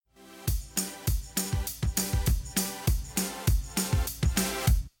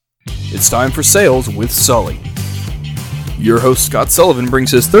It's time for Sales with Sully. Your host, Scott Sullivan, brings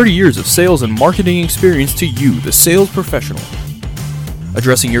his 30 years of sales and marketing experience to you, the sales professional,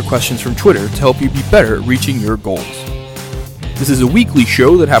 addressing your questions from Twitter to help you be better at reaching your goals. This is a weekly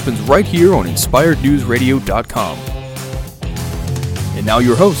show that happens right here on InspiredNewsRadio.com. And now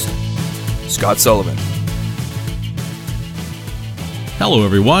your host, Scott Sullivan. Hello,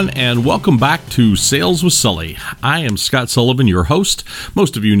 everyone, and welcome back to Sales with Sully. I am Scott Sullivan, your host.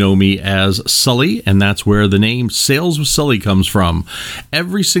 Most of you know me as Sully, and that's where the name Sales with Sully comes from.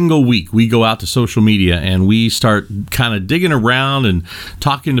 Every single week, we go out to social media and we start kind of digging around and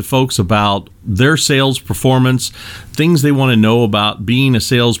talking to folks about their sales performance, things they want to know about being a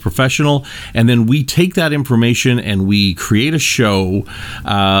sales professional, and then we take that information and we create a show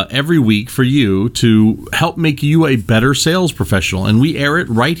every week for you to help make you a better sales professional. And we air it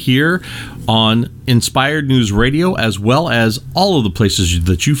right here on Inspired News Radio, as well as all of the places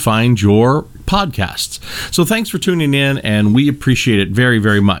that you find your podcasts. So thanks for tuning in, and we appreciate it very,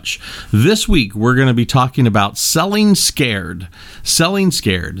 very much. This week, we're going to be talking about selling scared. Selling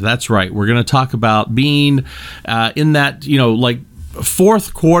scared. That's right. We're going to talk about being in that,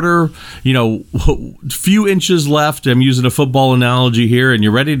 fourth quarter, few inches left. I'm using a football analogy here, and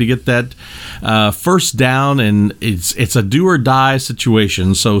you're ready to get that first down, and it's a do or die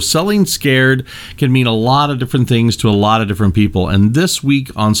situation. So selling scared can mean a lot of different things to a lot of different people. And this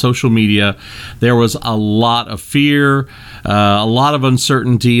week on social media, there was a lot of fear, a lot of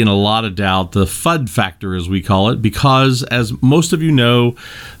uncertainty, and a lot of doubt. The FUD factor, as we call it, because as most of you know,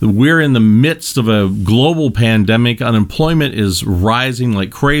 we're in the midst of a global pandemic. Unemployment is rising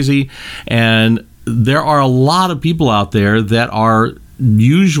like crazy, and there are a lot of people out there that are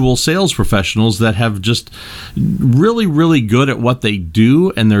usual sales professionals that have just really, really good at what they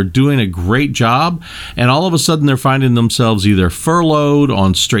do, and they're doing a great job, and all of a sudden they're finding themselves either furloughed,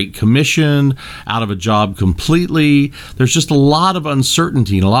 on straight commission, out of a job completely. There's just a lot of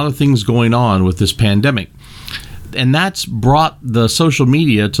uncertainty and a lot of things going on with this pandemic. And that's brought the social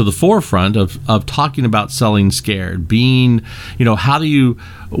media to the forefront of talking about selling scared, being, what do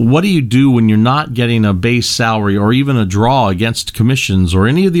you do when you're not getting a base salary or even a draw against commissions or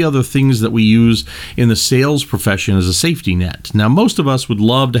any of the other things that we use in the sales profession as a safety net? Now, most of us would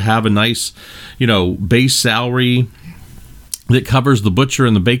love to have a nice, base salary that covers the butcher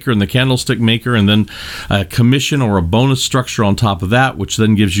and the baker and the candlestick maker, and then a commission or a bonus structure on top of that, which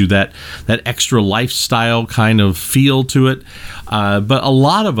then gives you that extra lifestyle kind of feel to it. But a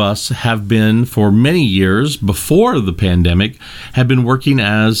lot of us have been, for many years before the pandemic, have been working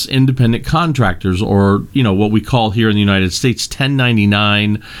as independent contractors, or what we call here in the United States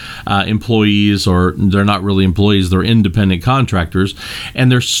 1099 employees, or they're not really employees, they're independent contractors,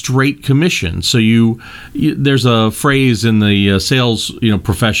 and they're straight commission. So there's a phrase in the sales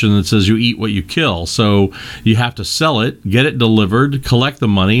profession that says you eat what you kill. So you have to sell it, get it delivered, collect the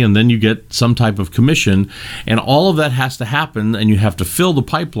money, and then you get some type of commission. And all of that has to happen, and you have to fill the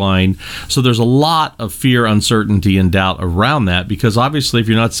pipeline. So there's a lot of fear, uncertainty, and doubt around that, because obviously if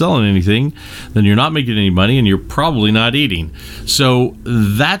you're not selling anything, then you're not making any money, and you're probably not eating. So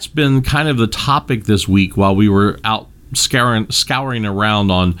that's been kind of the topic this week while we were out scouring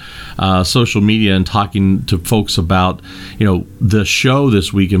around on social media and talking to folks about the show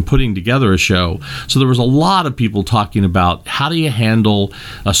this week and putting together a show. So there was a lot of people talking about, how do you handle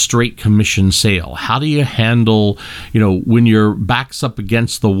a straight commission sale? How do you handle when your back's up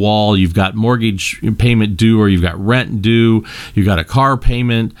against the wall, you've got mortgage payment due, or you've got rent due, you've got a car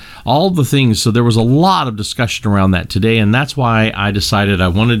payment, all the things. So there was a lot of discussion around that today, and that's why I decided I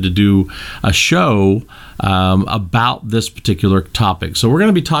wanted to do a show about this particular topic. So we're going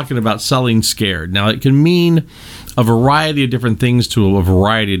to be talking about selling scared. Now, it can mean a variety of different things to a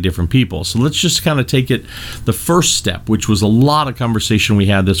variety of different people. So let's just kind of take it the first step, which was a lot of conversation we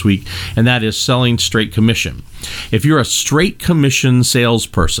had this week, and that is selling straight commission. If you're a straight commission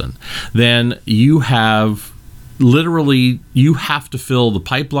salesperson, then you have to fill the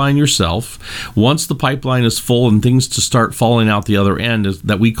pipeline yourself. Once the pipeline is full and things to start falling out the other end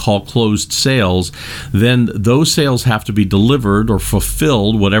that we call closed sales, then those sales have to be delivered or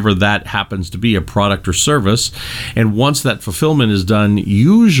fulfilled, whatever that happens to be, a product or service. And once that fulfillment is done,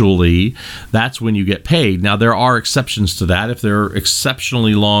 usually that's when you get paid. Now, there are exceptions to that. If they're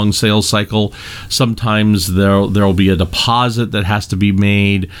exceptionally long sales cycle, sometimes there'll be a deposit that has to be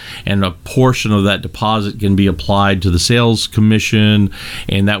made, and a portion of that deposit can be applied applied to the sales commission,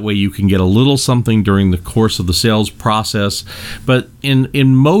 and that way you can get a little something during the course of the sales process. But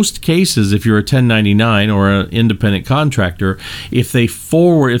in most cases, if you're a 1099 or an independent contractor, if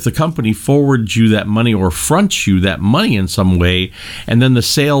the company forwards you that money or fronts you that money in some way, and then the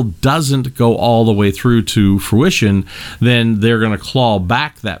sale doesn't go all the way through to fruition, then they're going to claw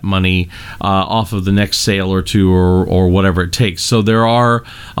back that money off of the next sale or two, or whatever it takes. So there are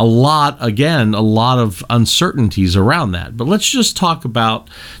a lot of uncertainties around that. But let's just talk about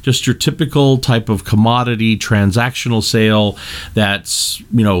just your typical type of commodity transactional sale that's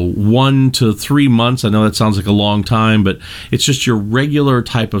 1 to 3 months. I know that sounds like a long time, but it's just your regular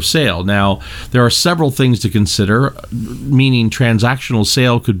type of sale. Now, there are several things to consider, meaning transactional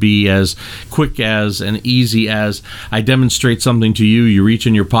sale could be as quick as and easy as I demonstrate something to you, you reach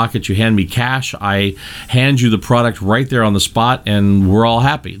in your pocket, you hand me cash, I hand you the product right there on the spot, and we're all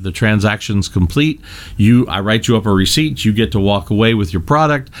happy. The transaction's complete. I write you up a receipt, you get to walk away with your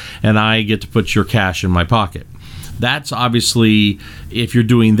product, and I get to put your cash in my pocket. That's obviously, if you're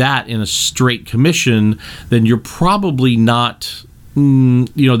doing that in a straight commission, then you're probably not,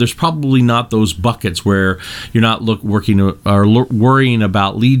 there's probably not those buckets where you're not worrying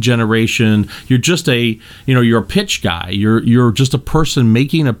about lead generation. You're just you're a pitch guy. You're just a person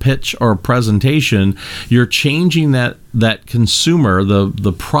making a pitch or a presentation. You're changing that consumer,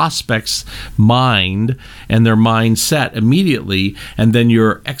 the prospect's mind and their mindset immediately, and then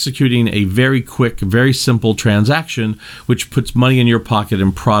you're executing a very quick, very simple transaction, which puts money in your pocket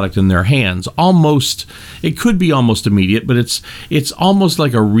and product in their hands. It could be almost immediate, but it's almost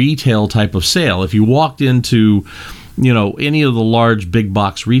like a retail type of sale. If you walked into any of the large big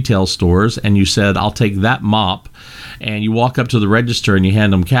box retail stores and you said, I'll take that mop, and you walk up to the register and you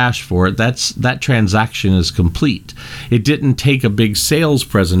hand them cash for it, that transaction is complete. It didn't take a big sales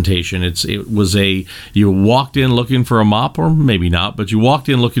presentation. You walked in looking for a mop, or maybe not, but you walked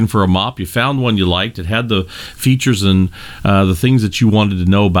in looking for a mop. You found one you liked. It had the features and the things that you wanted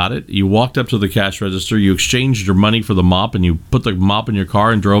to know about it. You walked up to the cash register, you exchanged your money for the mop, and you put the mop in your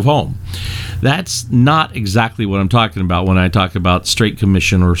car and drove home. That's not exactly what I'm talking about when I talk about straight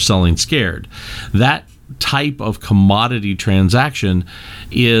commission or selling scared. That type of commodity transaction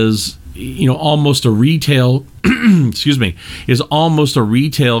is almost a retail is almost a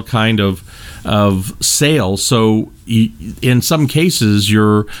retail kind of sale. So in some cases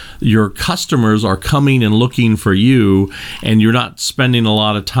your customers are coming and looking for you, and you're not spending a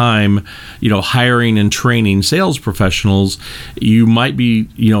lot of time hiring and training sales professionals. You might be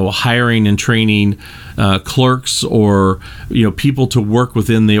hiring and training clerks or people to work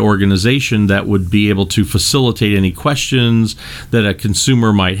within the organization that would be able to facilitate any questions that a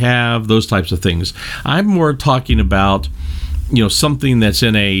consumer might have, those types of things. I'm more talking about something that's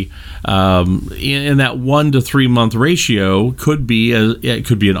in in that 1 to 3 month ratio. It could be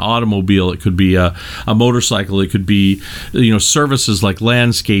an automobile, it could be a motorcycle, it could be services like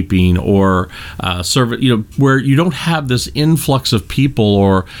landscaping or where you don't have this influx of people,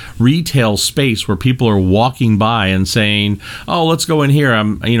 or retail space where people are walking by and saying, "Oh, let's go in here.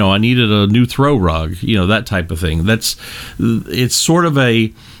 I needed a new throw rug," that type of thing. It's sort of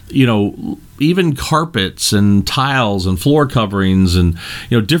a even carpets and tiles and floor coverings and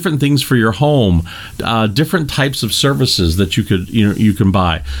different things for your home, different types of services that you can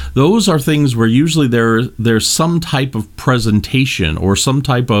buy. Those are things where usually there's some type of presentation or some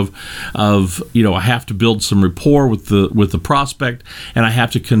type of I have to build some rapport with the prospect, and I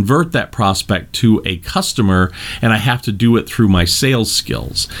have to convert that prospect to a customer, and I have to do it through my sales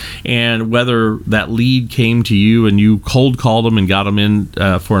skills. And whether that lead came to you and you cold called them and got them in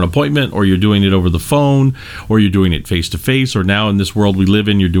for an appointment, or you're doing it over the phone, or you're doing it face to face, or now in this world we live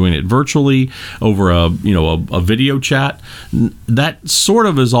in, you're doing it virtually over a video chat, that sort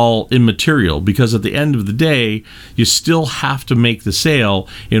of is all immaterial, because at the end of the day, you still have to make the sale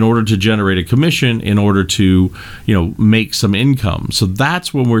in order to generate a commission, in order to make some income. So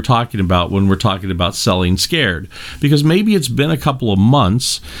that's when we're talking about selling scared, because maybe it's been a couple of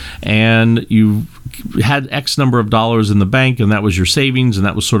months and you had X number of dollars in the bank, and that was your savings, and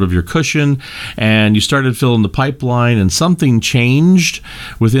that was sort of your cushion, and you started filling the pipeline, and something changed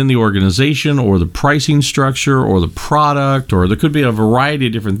within the organization, or the pricing structure, or the product, or there could be a variety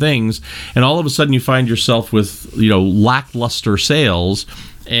of different things, and all of a sudden you find yourself with lackluster sales,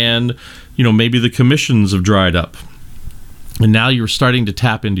 and maybe the commissions have dried up. And now you're starting to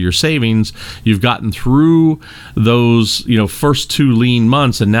tap into your savings. You've gotten through those, first 2 lean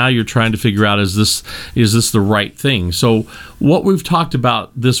months, and now you're trying to figure out, is this the right thing? So what we've talked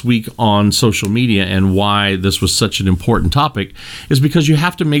about this week on social media, and why this was such an important topic, is because you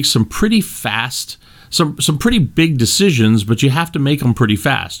have to make some pretty fast some pretty big decisions, but you have to make them pretty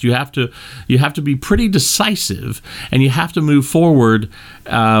fast. You have to be pretty decisive, and you have to move forward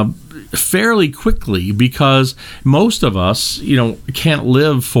fairly quickly, because most of us, can't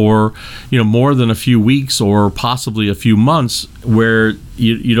live for, more than a few weeks or possibly a few months where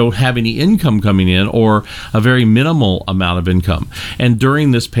you don't have any income coming in, or a very minimal amount of income. And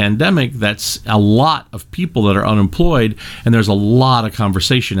during this pandemic, that's a lot of people that are unemployed, and there's a lot of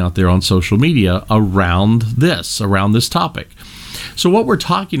conversation out there on social media around this topic. So what we're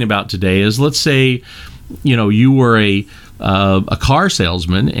talking about today is, let's say, you were a car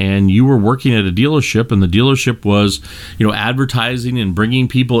salesman, and you were working at a dealership, and the dealership was, advertising and bringing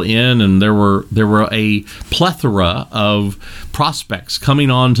people in, and there were a plethora of prospects coming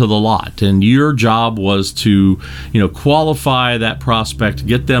onto the lot, and your job was to, qualify that prospect,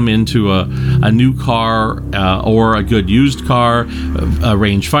 get them into a new car or a good used car,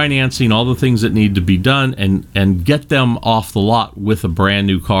 arrange financing, all the things that need to be done, and get them off the lot with a brand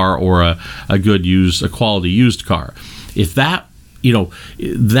new car or a good used, a quality used car. If that,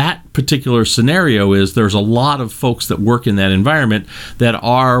 that particular scenario is, there's a lot of folks that work in that environment that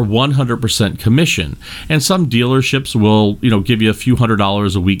are 100% commission. And some dealerships will, give you a few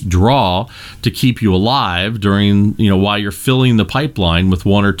 $100s a week draw to keep you alive during, while you're filling the pipeline with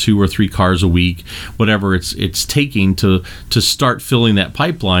 1 or 2 or 3 cars a week, whatever it's taking to start filling that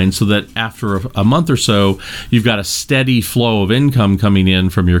pipeline, so that after a month or so, you've got a steady flow of income coming in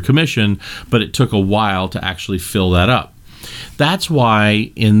from your commission, but it took a while to actually fill that up. That's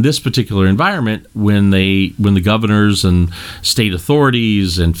why in this particular environment, when the governors and state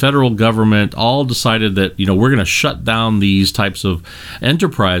authorities and federal government all decided that, we're going to shut down these types of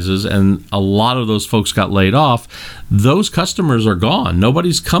enterprises, and a lot of those folks got laid off, those customers are gone.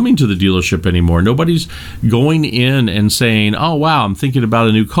 Nobody's coming to the dealership anymore. Nobody's going in and saying, oh, wow, I'm thinking about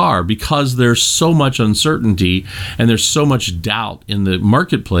a new car, because there's so much uncertainty and there's so much doubt in the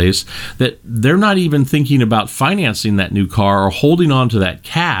marketplace that they're not even thinking about financing that new car or holding on to that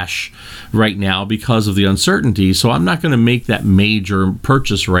cash right now because of the uncertainty. So I'm not going to make that major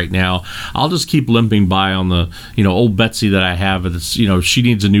purchase right now. I'll just keep limping by on the, old Betsy that I have. It's, she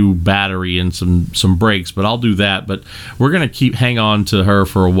needs a new battery and some brakes, but I'll do that. But we're going to hang on to her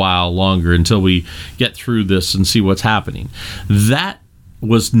for a while longer until we get through this and see what's happening. That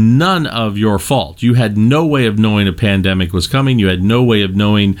was none of your fault. You had no way of knowing a pandemic was coming. You had no way of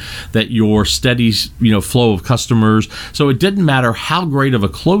knowing that your steady, flow of customers. So it didn't matter how great of a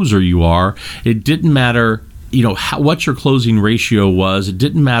closer you are. It didn't matter, what your closing ratio was. It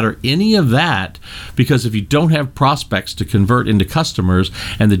didn't matter any of that, because if you don't have prospects to convert into customers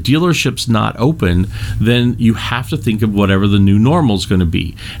and the dealership's not open, then you have to think of whatever the new normal is going to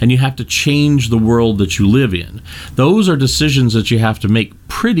be, and you have to change the world that you live in. Those are decisions that you have to make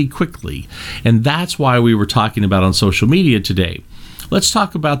pretty quickly, and that's why we were talking about on social media today. Let's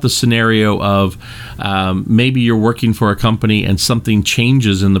talk about the scenario of maybe you're working for a company and something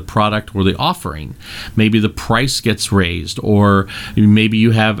changes in the product or the offering. Maybe the price gets raised, or maybe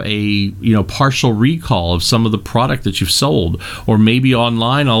you have a partial recall of some of the product that you've sold, or maybe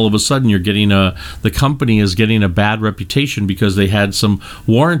online all of a sudden you're getting the company is getting a bad reputation because they had some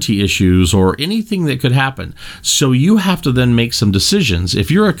warranty issues or anything that could happen. So you have to then make some decisions. If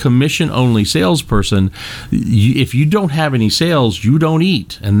you're a commission-only salesperson, if you don't have any sales, you don't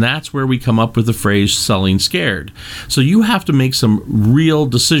eat. And that's where we come up with the phrase selling scared. So you have to make some real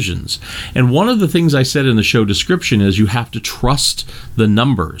decisions. And one of the things I said in the show description is you have to trust the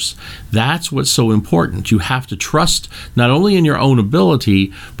numbers. That's what's so important. You have to trust not only in your own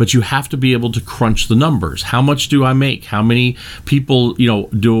ability, but you have to be able to crunch the numbers. How much do I make? How many people,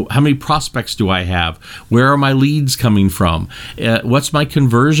 how many prospects do I have? Where are my leads coming from? What's my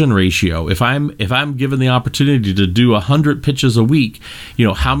conversion ratio? If I'm given the opportunity to do 100 pitches a week,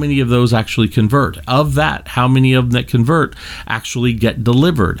 how many of those actually convert? Of that, how many of them that convert actually get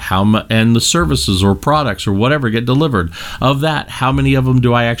delivered? And the services or products or whatever get delivered? Of that, how many of them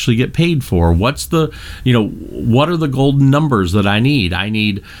do I actually get paid for? What are the golden numbers that I need? I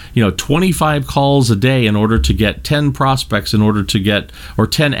need, 25 calls a day in order to get 10 prospects, in order to get, or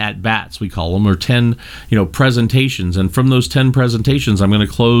 10 at-bats, we call them, or 10, presentations. And from those 10 presentations, I'm going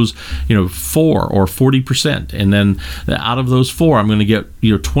to close, 4 or 40%. And then out of those 4, I'm going to get,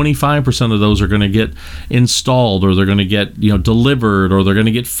 25% of those are going to get installed, or they're going to get, delivered, or they're going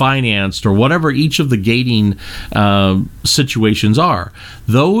to get financed, or whatever each of the gating situations are.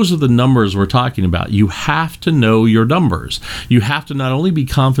 Those are the numbers we're talking about. You have to know your numbers. You have to not only be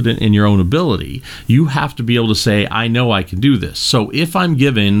confident in your own ability, you have to be able to say, I know I can do this. So if I'm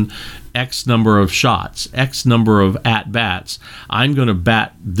given X number of shots, X number of at-bats. I'm going to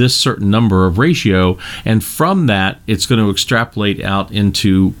bat this certain number of ratio, and from that, it's going to extrapolate out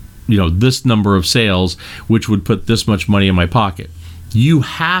into, this number of sales, which would put this much money in my pocket. You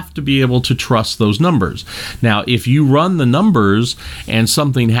have to be able to trust those numbers. Now, if you run the numbers and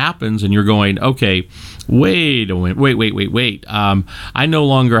something happens and you're going, okay, wait. I no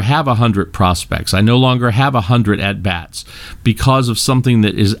longer have 100 prospects. I no longer have 100 at-bats because of something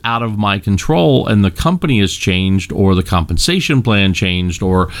that is out of my control, and the company has changed, or the compensation plan changed,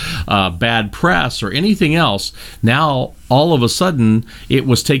 or bad press, or anything else. Now, all of a sudden, it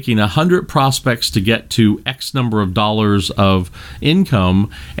was taking 100 prospects to get to X number of dollars of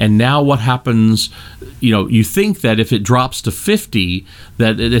income, and now what happens, you think that if it drops to 50,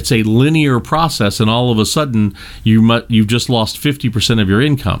 that it's a linear process, and all of a sudden, you've just lost 50% of your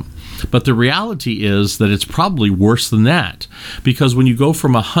income. But the reality is that it's probably worse than that, because when you go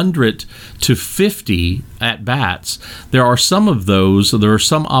from 100 to 50 at-bats, there are some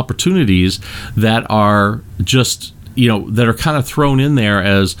opportunities that are just that are kind of thrown in there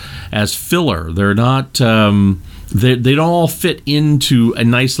as filler. They're not they don't all fit into a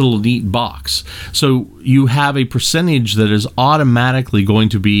nice little neat box. So you have a percentage that is automatically going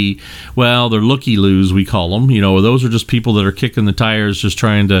to be, well, they're looky-loos, we call them. Those are just people that are kicking the tires, just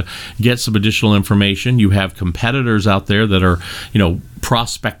trying to get some additional information. You have competitors out there that are,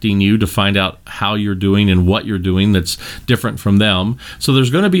 prospecting you to find out how you're doing and what you're doing that's different from them. So there's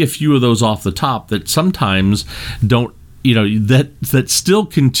going to be a few of those off the top that sometimes don't, that still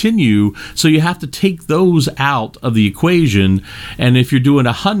continue. So you have to take those out of the equation. And if you're doing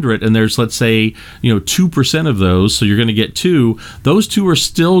 100 and there's, let's say, 2% of those, so you're going to get 2, those 2 are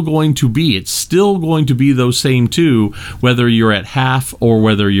still going to be, it's still going to be those same 2, whether you're at half or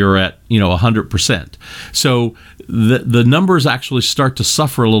whether you're at, 100%. So the numbers actually start to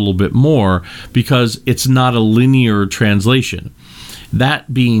suffer a little bit more because it's not a linear translation.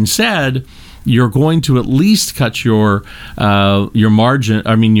 That being said, you're going to at least cut your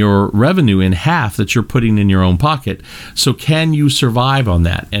margin, your revenue in half that you're putting in your own pocket. So can you survive on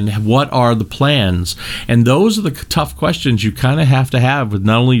that? And what are the plans? And those are the tough questions you kind of have to have with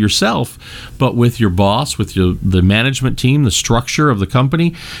not only yourself, but with your boss, with the management team, the structure of the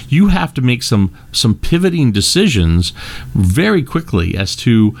company. You have to make some pivoting decisions very quickly as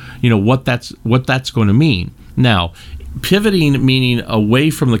to, what that's going to mean. Now, pivoting, meaning away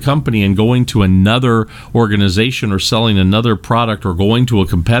from the company and going to another organization or selling another product or going to a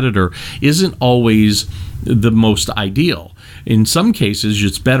competitor, isn't always the most ideal. In some cases,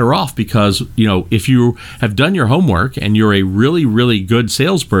 it's better off because, if you have done your homework and you're a really, really good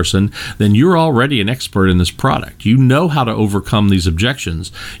salesperson, then you're already an expert in this product. You know how to overcome these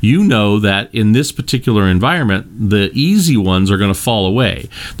objections. You know that in this particular environment, the easy ones are going to fall away.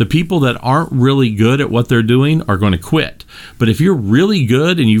 The people that aren't really good at what they're doing are going to quit. But if you're really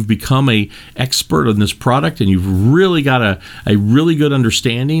good and you've become an expert in this product and you've really got a really good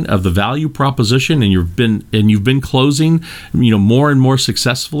understanding of the value proposition and you've been closing more and more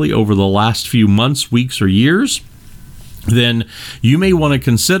successfully over the last few months, weeks, or years, then you may want to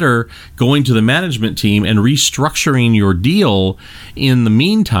consider going to the management team and restructuring your deal in the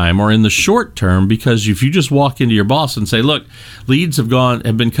meantime or in the short term, because if you just walk into your boss and say, look, leads have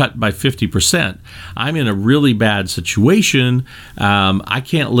been cut by 50%. I'm in a really bad situation. I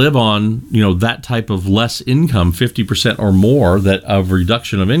can't live on, that type of less income, 50% or more of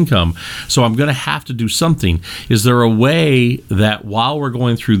reduction of income. So I'm going to have to do something. Is there a way that while we're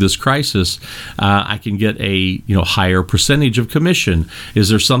going through this crisis, I can get a, higher percentage of commission? Is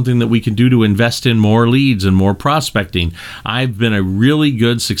there something that we can do to invest in more leads and more prospecting? I've been a really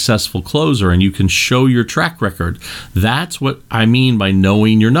good, successful closer, and you can show your track record. That's what I mean by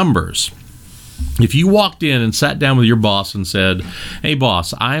knowing your numbers. If you walked in and sat down with your boss and said, hey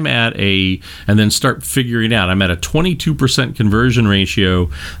boss, and then start figuring out, I'm at a 22% conversion ratio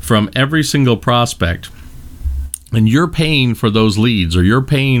from every single prospect, and you're paying for those leads, or you're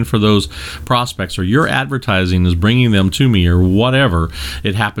paying for those prospects, or your advertising is bringing them to me, or whatever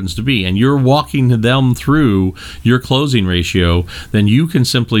it happens to be, and you're walking them through your closing ratio, then you can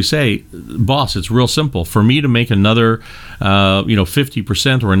simply say, boss, it's real simple. For me to make another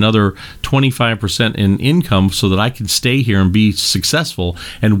 50% or another 25% in income so that I can stay here and be successful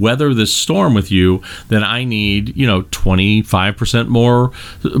and weather this storm with you, then I need 25%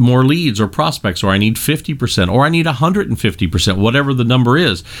 more leads or prospects, or I need 50%, or I need need 150%, whatever the number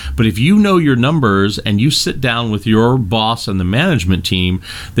is. But if you know your numbers and you sit down with your boss and the management team,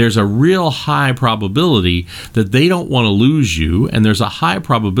 there's a real high probability that they don't want to lose you, and there's a high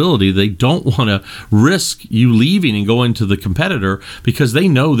probability they don't want to risk you leaving and going to the competitor because they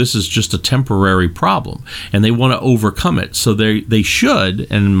know this is just a temporary problem and they want to overcome it. So they should,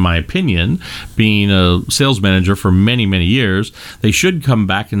 in my opinion, being a sales manager for many, many years, they should come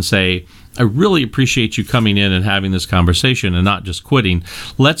back and say, I really appreciate you coming in and having this conversation and not just quitting.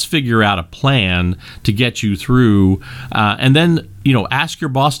 Let's figure out a plan to get you through, and then ask your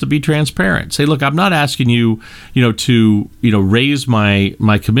boss to be transparent. Say, look, I'm not asking you, to raise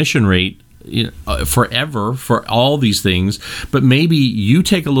my commission rate forever for all these things, but maybe you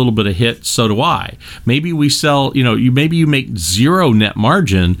take a little bit of hit, so do I. Maybe we sell, maybe you make zero net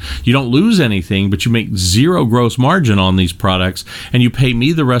margin, you don't lose anything, but you make zero gross margin on these products, and you pay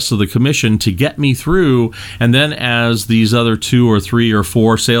me the rest of the commission to get me through, and then as these other 2 or 3 or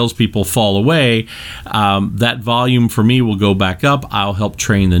 4 salespeople fall away, that volume for me will go back up. I'll help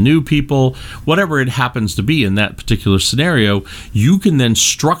train the new people, whatever it happens to be in that particular scenario. You can then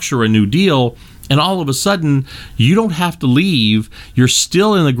structure a new deal, and all of a sudden, you don't have to leave. You're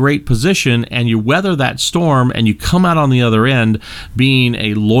still in a great position, and you weather that storm, and you come out on the other end being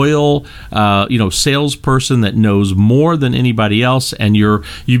a loyal, salesperson that knows more than anybody else, and you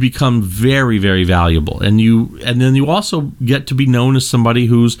become very, very valuable. And then you also get to be known as somebody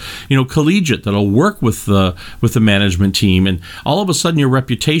who's collegiate, that'll work with the management team, and all of a sudden your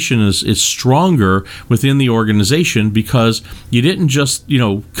reputation is stronger within the organization because you didn't just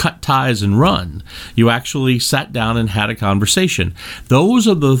cut ties and run. You actually sat down and had a conversation. Those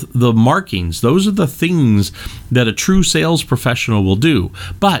are the markings. Those are the things that a true sales professional will do.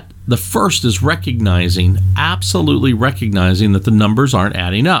 But the first is absolutely recognizing that the numbers aren't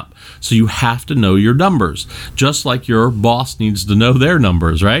adding up. So you have to know your numbers, just like your boss needs to know their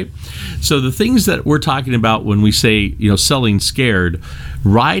numbers, right? So the things that we're talking about when we say, selling scared,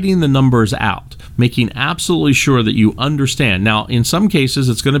 writing the numbers out, making absolutely sure that you understand. Now, in some cases,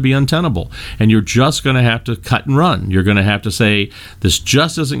 it's going to be untenable, and you're just going to have to cut and run. You're going to have to say, this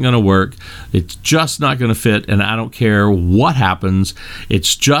just isn't going to work. It's just not going to fit, and I don't care what happens.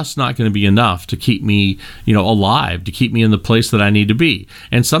 It's just not going to be enough to keep me, alive, to keep me in the place that I need to be.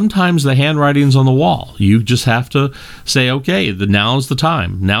 And sometimes the handwriting's on the wall. You just have to say, okay, now's the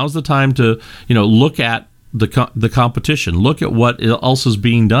time. Now's the time to, look at the competition. Look at what else is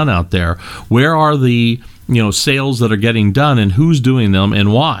being done out there. Where are the sales that are getting done, and who's doing them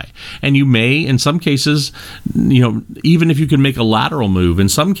and why? And you may, in some cases, even if you can make a lateral move, in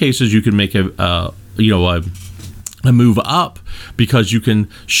some cases you can make a move up because you can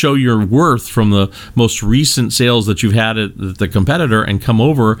show your worth from the most recent sales that you've had at the competitor and come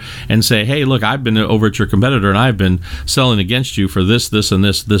over and say, hey, look, I've been over at your competitor and I've been selling against you for this, and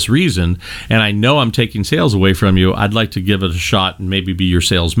this reason, and I know I'm taking sales away from you. I'd like to give it a shot and maybe be your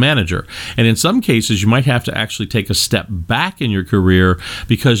sales manager. And in some cases, you might have to actually take a step back in your career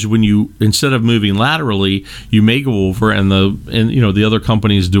because when you, instead of moving laterally, you may go over and the other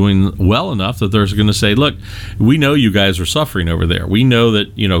company is doing well enough that they're going to say, look, we know you guys are suffering over there. We know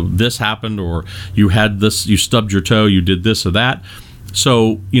that, this happened, or you had this, you stubbed your toe, you did this or that.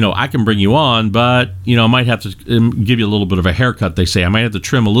 So, I can bring you on, but, I might have to give you a little bit of a haircut, they say. I might have to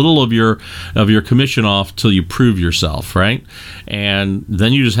trim a little of your commission off till you prove yourself, right? And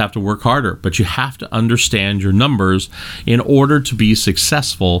then you just have to work harder. But you have to understand your numbers. In order to be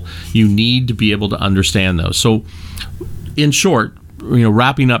successful, you need to be able to understand those. So, in short,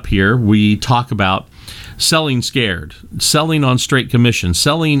 wrapping up here, we talk about selling scared, selling on straight commission,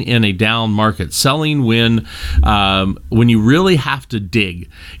 selling in a down market, selling when you really have to dig.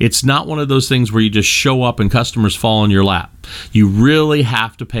 It's not one of those things where you just show up and customers fall in your lap. You really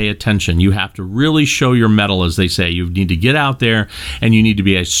have to pay attention. You have to really show your mettle, as they say. You need to get out there and you need to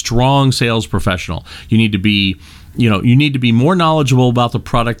be a strong sales professional. You need to be more knowledgeable about the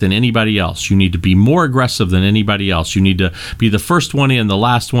product than anybody else. You need to be more aggressive than anybody else. You need to be the first one in, the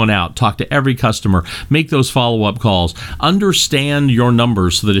last one out. Talk to every customer. Make those follow-up calls. Understand your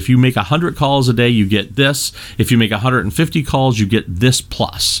numbers so that if you make 100 calls a day, you get this. If you make 150 calls, you get this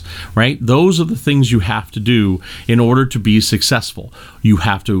plus, right? Those are the things you have to do in order to be successful. You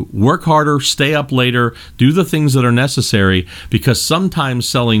have to work harder, stay up later, do the things that are necessary, because sometimes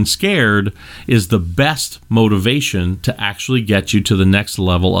selling scared is the best motivation to actually get you to the next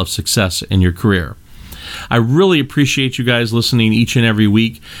level of success in your career. I really appreciate you guys listening each and every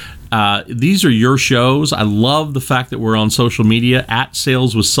week. These are your shows. I love the fact that we're on social media at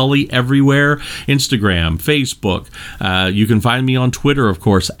Sales with Sully everywhere. Instagram, Facebook. You can find me on Twitter, of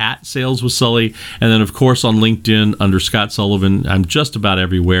course, at Sales with Sully. And then, of course, on LinkedIn under Scott Sullivan. I'm just about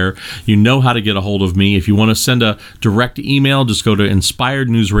everywhere. You know how to get a hold of me. If you want to send a direct email, just go to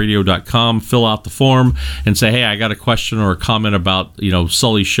inspirednewsradio.com, fill out the form, and say, hey, I got a question or a comment about,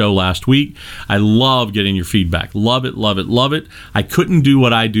 Sully's show last week. I love getting your feedback. Love it, love it, love it. I couldn't do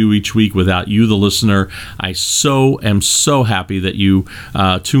what I do each week without you, the listener. I am so happy that you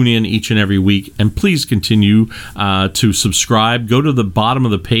tune in each and every week. And please continue to subscribe. Go to the bottom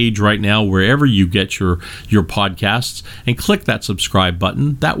of the page right now, wherever you get your podcasts, and click that subscribe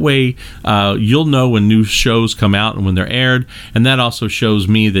button. That way you'll know when new shows come out and when they're aired. And that also shows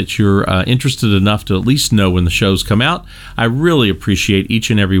me that you're interested enough to at least know when the shows come out. I really appreciate each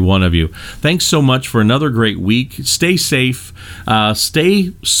and every one of you. Thanks so much for another great week. Stay safe.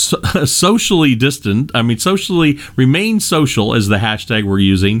 Stay socially distant. Remain social is the hashtag we're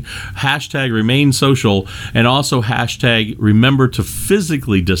using. Hashtag remain social, and also hashtag remember to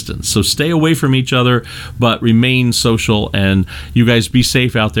physically distance. So stay away from each other, but remain social, and you guys be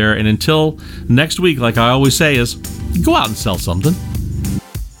safe out there. And until next week, like I always say, is go out and sell something.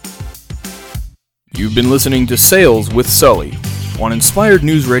 You've been listening to Sales with Sully on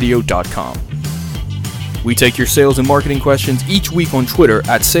InspiredNewsRadio.com. We take your sales and marketing questions each week on Twitter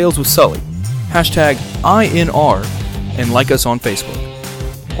at Sales with Sully, hashtag INR, and like us on Facebook.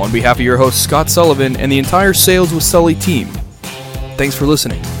 On behalf of your host Scott Sullivan and the entire Sales with Sully team, thanks for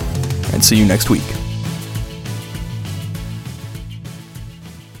listening, and see you next week.